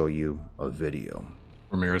gotta show you a video.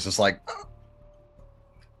 Ramirez is like,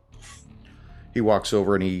 He walks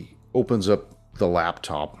over and he opens up the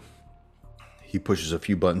laptop. He pushes a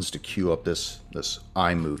few buttons to queue up this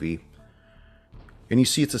iMovie. And you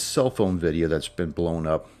see it's a cell phone video that's been blown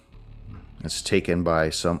up. It's taken by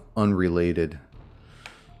some unrelated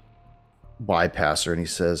bypasser. And he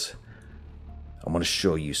says, I'm going to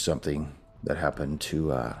show you something that happened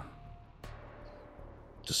to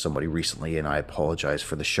somebody recently. And I apologize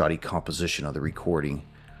for the shoddy composition of the recording.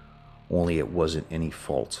 Only it wasn't any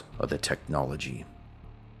fault of the technology.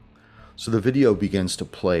 So the video begins to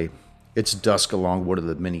play. It's dusk along one of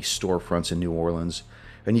the many storefronts in New Orleans,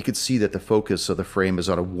 and you can see that the focus of the frame is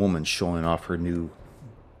on a woman showing off her new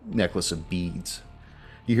necklace of beads.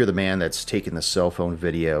 You hear the man that's taking the cell phone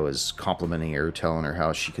video is complimenting her, telling her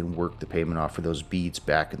how she can work the payment off for those beads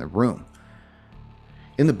back in the room.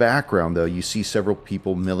 In the background, though, you see several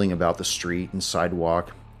people milling about the street and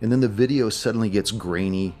sidewalk, and then the video suddenly gets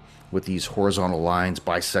grainy with these horizontal lines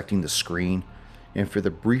bisecting the screen, and for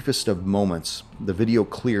the briefest of moments, the video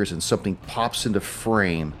clears and something pops into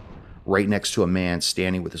frame right next to a man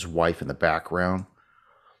standing with his wife in the background.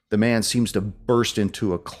 The man seems to burst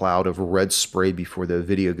into a cloud of red spray before the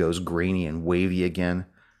video goes grainy and wavy again,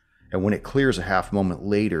 and when it clears a half moment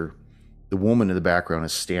later, the woman in the background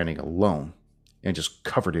is standing alone and just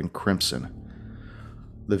covered in crimson.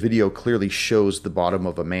 The video clearly shows the bottom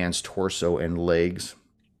of a man's torso and legs,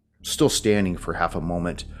 still standing for half a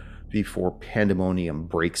moment before pandemonium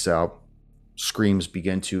breaks out. Screams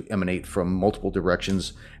begin to emanate from multiple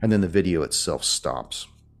directions, and then the video itself stops.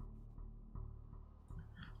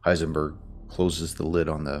 Heisenberg closes the lid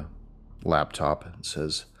on the laptop and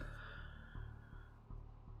says,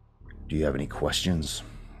 do you have any questions?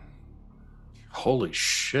 Holy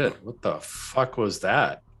shit, what the fuck was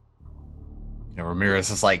that?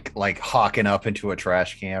 Ramirez is like hawking up into a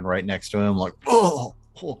trash can right next to him, like, oh.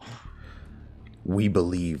 We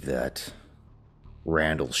believe that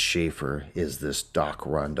Randall Schaefer is this Doc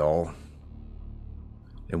Rondell,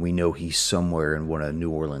 and we know he's somewhere in one of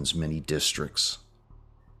New Orleans' many districts,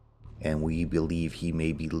 and we believe he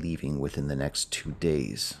may be leaving within the next 2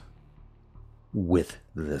 days with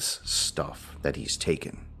this stuff that he's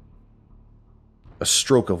taken. A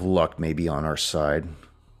stroke of luck may be on our side.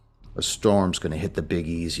 A storm's going to hit the Big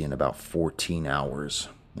Easy in about 14 hours.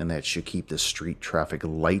 And that should keep the street traffic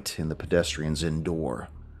light and the pedestrians indoor.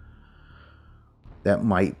 That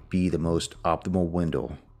might be the most optimal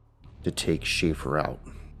window to take Schaefer out.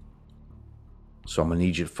 So I'm going to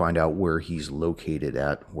need you to find out where he's located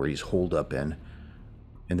at, where he's holed up in,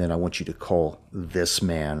 and then I want you to call this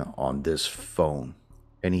man on this phone.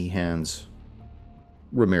 And he hands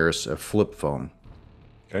Ramirez a flip phone.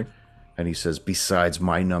 Okay. And he says, besides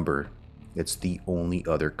my number, it's the only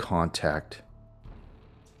other contact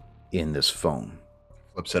in this phone.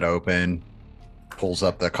 Flips it open, pulls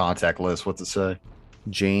up the contact list. What's it say?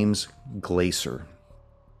 James Glaser.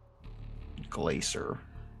 Glaser.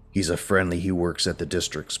 He's a friendly. He works at the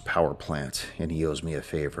district's power plant, and he owes me a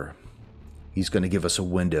favor. He's going to give us a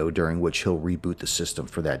window during which he'll reboot the system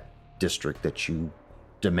for that district that you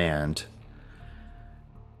demand.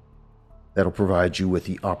 That'll provide you with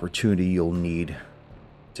the opportunity you'll need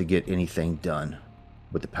to get anything done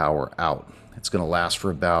with the power out. It's going to last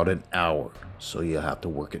for about an hour, so you'll have to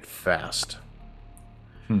work it fast.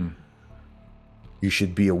 You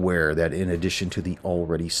should be aware that in addition to the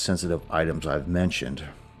already sensitive items I've mentioned,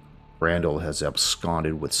 Randall has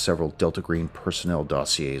absconded with several Delta Green personnel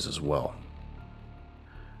dossiers as well.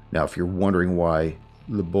 Now, if you're wondering why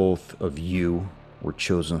the both of you were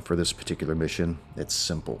chosen for this particular mission, it's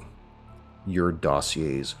simple. Your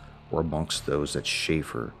dossiers were amongst those that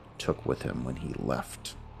Schaefer took with him when he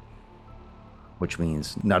left. Which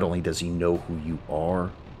means not only does he know who you are,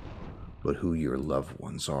 but who your loved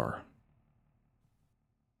ones are.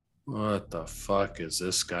 What the fuck is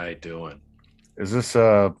this guy doing? Is this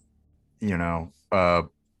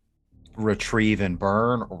retrieve and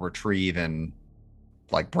burn, or retrieve and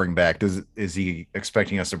bring back? Is he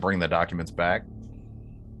expecting us to bring the documents back?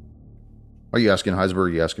 Are you asking Heisenberg, or are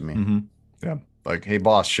you asking me? Mm-hmm. Yeah. Like, hey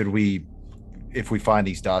boss, should we, if we find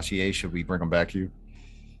these dossiers, should we bring them back to you?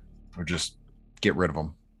 Or just get rid of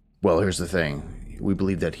them? Well, here's the thing. We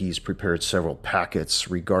believe that he's prepared several packets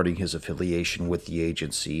regarding his affiliation with the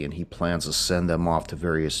agency, and he plans to send them off to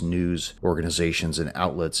various news organizations and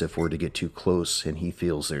outlets if we're to get too close and he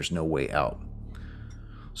feels there's no way out.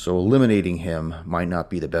 So eliminating him might not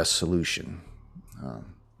be the best solution.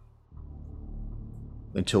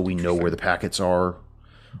 Until we know where the packets are,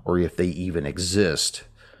 or if they even exist,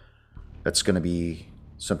 that's going to be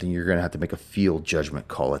something you're going to have to make a field judgment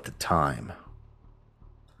call at the time.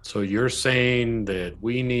 So you're saying that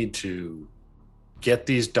we need to get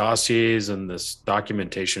these dossiers and this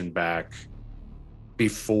documentation back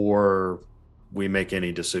before we make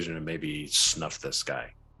any decision to maybe snuff this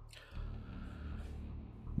guy?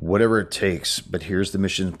 Whatever it takes, but here's the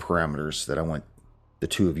mission parameters that I want the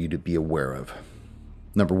two of you to be aware of.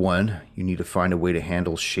 Number one, you need to find a way to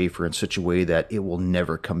handle Schaefer in such a way that it will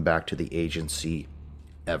never come back to the agency,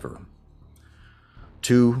 ever.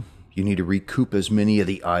 Two, you need to recoup as many of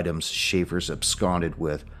the items Schaefer's absconded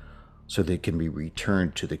with so they can be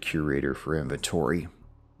returned to the curator for inventory.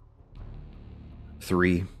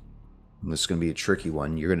 Three, and this is going to be a tricky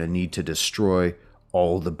one, you're going to need to destroy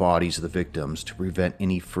all the bodies of the victims to prevent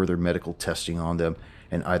any further medical testing on them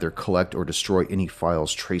and either collect or destroy any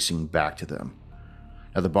files tracing back to them.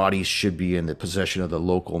 Now, the bodies should be in the possession of the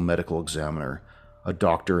local medical examiner, a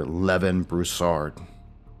Dr. Levin Broussard.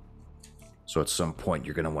 So at some point,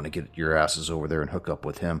 you're going to want to get your asses over there and hook up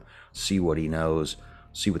with him, see what he knows,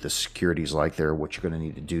 see what the security's like there, what you're going to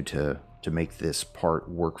need to do to make this part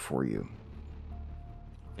work for you.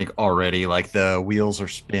 I think already, like, the wheels are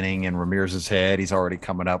spinning in Ramirez's head. He's already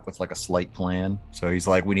coming up with like a slight plan. So he's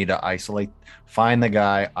like, we need to find the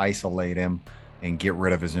guy, isolate him, and get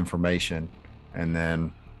rid of his information, and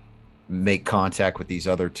then make contact with these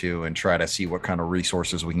other two and try to see what kind of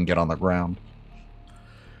resources we can get on the ground.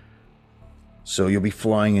 So you'll be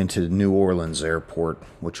flying into New Orleans Airport,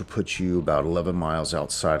 which will put you about 11 miles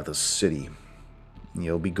outside of the city.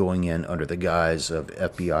 You'll be going in under the guise of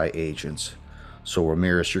FBI agents. So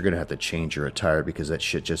Ramirez, you're going to have to change your attire because that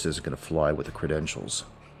shit just isn't going to fly with the credentials.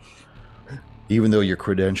 Even though your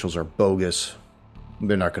credentials are bogus,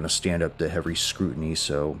 they're not going to stand up to heavy scrutiny,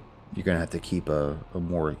 so you're going to have to keep a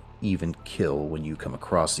more even kill when you come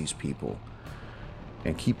across these people.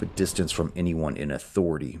 And keep a distance from anyone in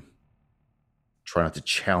authority. Try not to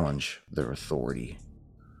challenge their authority.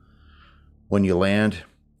 When you land,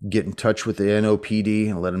 get in touch with the NOPD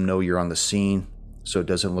and let them know you're on the scene so it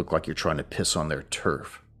doesn't look like you're trying to piss on their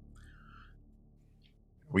turf.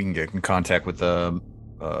 We can get in contact with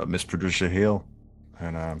Miss Patricia Hill,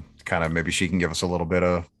 and kind of maybe she can give us a little bit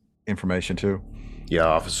of information too. Yeah,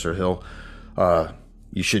 Officer Hill.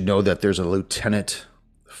 You should know that there's a Lieutenant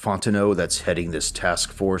Fontenot that's heading this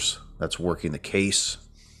task force that's working the case.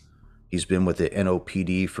 He's been with the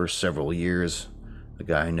NOPD for several years. The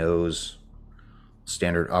guy knows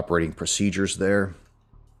standard operating procedures there.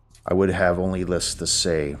 I would have only less to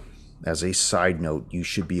say. As a side note, you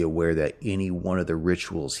should be aware that any one of the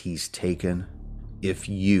rituals he's taken, if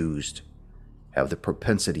used, have the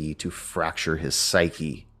propensity to fracture his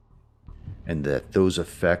psyche, and that those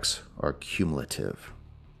effects are cumulative.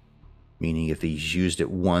 Meaning if he's used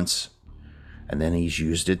it once, and then he's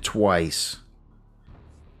used it twice,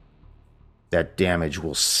 that damage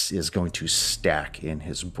is going to stack in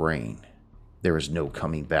his brain. There is no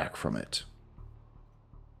coming back from it.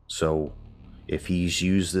 So, if he's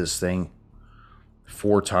used this thing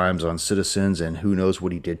 4 times on citizens, and who knows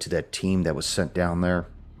what he did to that team that was sent down there,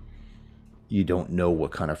 you don't know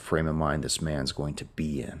what kind of frame of mind this man's going to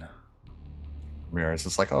be in. Ramirez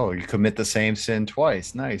is like, oh, you commit the same sin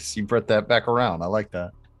twice. Nice. You brought that back around. I like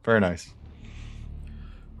that. Very nice.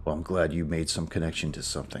 Well, I'm glad you made some connection to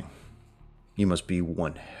something. You must be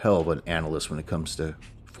one hell of an analyst when it comes to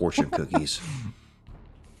fortune cookies.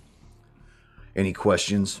 Any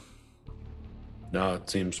questions? No, it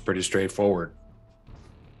seems pretty straightforward.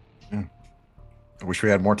 I wish we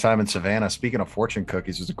had more time in Savannah. Speaking of fortune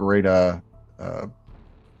cookies, there's a great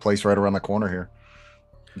place right around the corner here.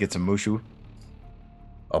 Get some mushu.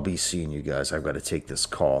 I'll be seeing you guys. I've got to take this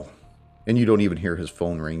call. And you don't even hear his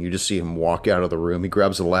phone ring. You just see him walk out of the room. He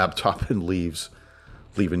grabs a laptop and leaves,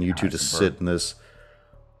 leaving you two to sit in this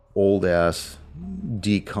old-ass,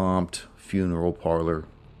 decomped funeral parlor.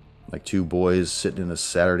 Like 2 boys sitting in a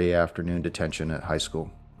Saturday afternoon detention at high school.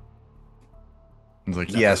 He's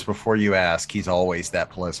like, yes, before you ask, he's always that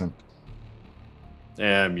pleasant.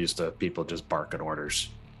 Yeah, I'm used to people just barking orders.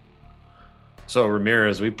 So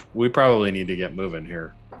Ramirez, we probably need to get moving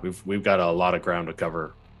here. We've got a lot of ground to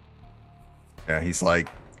cover. Yeah, he's like,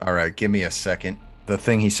 all right, give me a second. The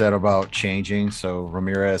thing he said about changing, so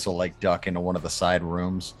Ramirez will like duck into one of the side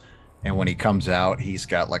rooms. And when he comes out, he's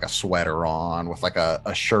got like a sweater on with like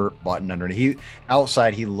a shirt button underneath.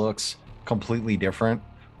 Outside, he looks completely different.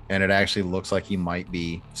 And it actually looks like he might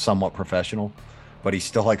be somewhat professional. But he's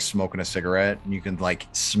still like smoking a cigarette. And you can like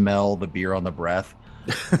smell the beer on the breath.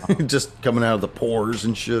 Just coming out of the pores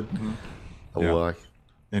and shit. Mm-hmm. Yeah.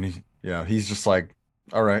 And he's just like,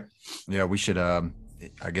 all right, yeah, we should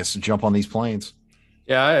I guess jump on these planes.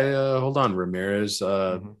 Yeah, hold on, Ramirez.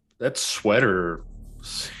 That sweater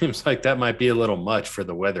seems like that might be a little much for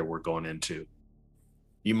the weather we're going into.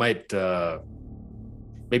 You might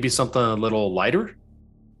maybe something a little lighter,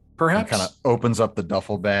 perhaps. He kind of opens up the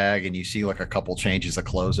duffel bag, and you see like a couple changes of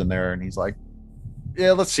clothes in there, and he's like,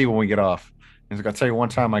 "Yeah, let's see when we get off." He's like, "I'll tell you, one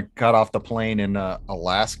time I got off the plane in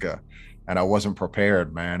Alaska, and I wasn't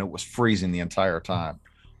prepared, man. It was freezing the entire time."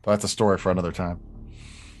 But that's a story for another time.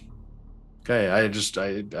 Okay, I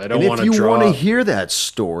don't And want to if you draw. want to hear that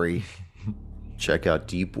story, check out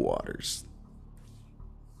Deep Waters.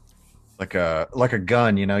 Like a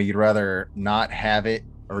gun, you'd rather not have it,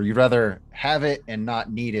 or you'd rather have it and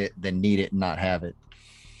not need it than need it and not have it.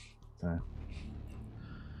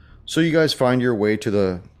 So you guys find your way to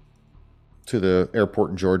the airport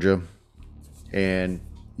in Georgia, and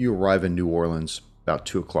you arrive in New Orleans about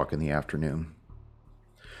 2:00 in the afternoon.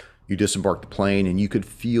 You disembark the plane, and you could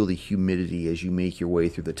feel the humidity as you make your way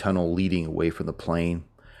through the tunnel leading away from the plane.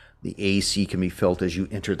 The AC can be felt as you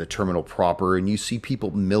enter the terminal proper, and you see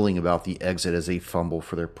people milling about the exit as they fumble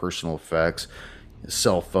for their personal effects,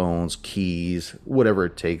 cell phones, keys, whatever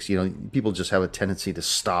it takes. People just have a tendency to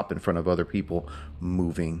stop in front of other people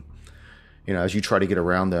moving. As you try to get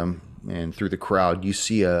around them and through the crowd, you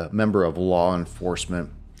see a member of law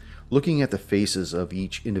enforcement looking at the faces of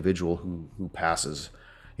each individual who passes.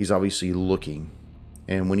 He's obviously looking,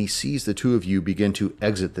 and when he sees the two of you begin to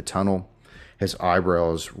exit the tunnel, his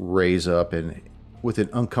eyebrows raise up, and with an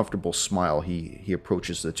uncomfortable smile, he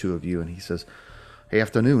approaches the two of you and he says, "Hey,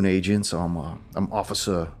 afternoon, agents. I'm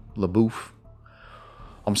Officer LaBouffe.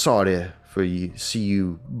 I'm sorry to see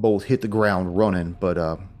you both hit the ground running,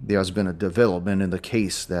 but there's been a development in the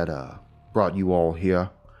case that brought you all here.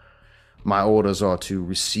 My orders are to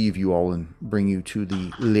receive you all and bring you to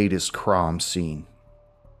the latest crime scene.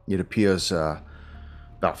 It appears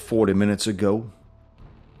about 40 minutes ago,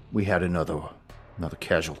 we had another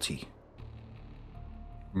casualty."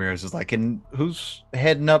 Ramirez is like, "And who's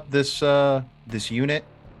heading up this unit?"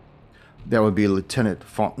 That would be Lieutenant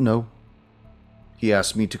Fontenot. He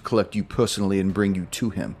asked me to collect you personally and bring you to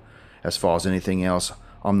him. As far as anything else,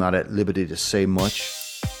 I'm not at liberty to say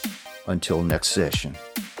much until next session.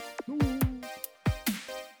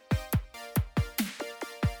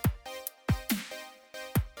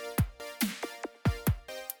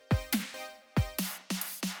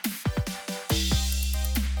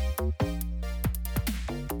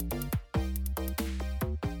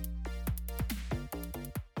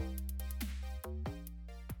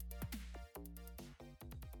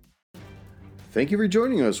 Thank you for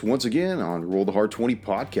joining us once again on Roll the Hard 20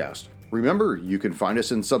 podcast. Remember, you can find us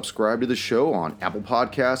and subscribe to the show on Apple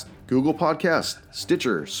Podcasts, Google Podcasts,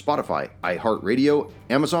 Stitcher, Spotify, iHeartRadio,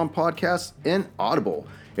 Amazon Podcasts, and Audible.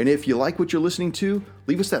 And if you like what you're listening to,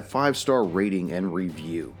 leave us that 5-star rating and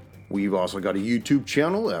review. We've also got a YouTube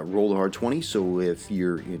channel at Roll the Hard 20, so if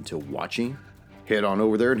you're into watching, head on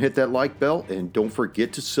over there and hit that like bell, and don't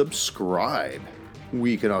forget to subscribe.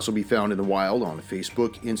 We can also be found in the wild on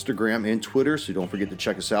Facebook, Instagram, and Twitter, so don't forget to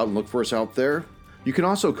check us out and look for us out there. You can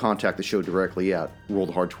also contact the show directly at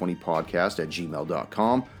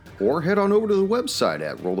rollthehard20podcast@gmail.com, or head on over to the website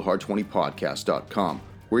at rollthehard20podcast.com,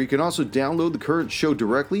 where you can also download the current show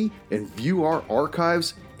directly and view our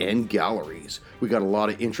archives and galleries. We got a lot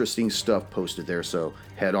of interesting stuff posted there, so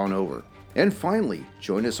head on over. And finally,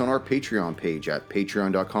 join us on our Patreon page at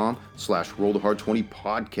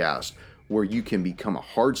patreon.com/rollthehard20podcast, where you can become a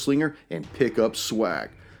hard slinger and pick up swag.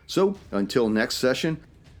 So, until next session,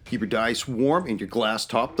 keep your dice warm and your glass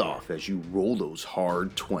topped off as you roll those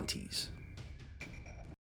hard 20s.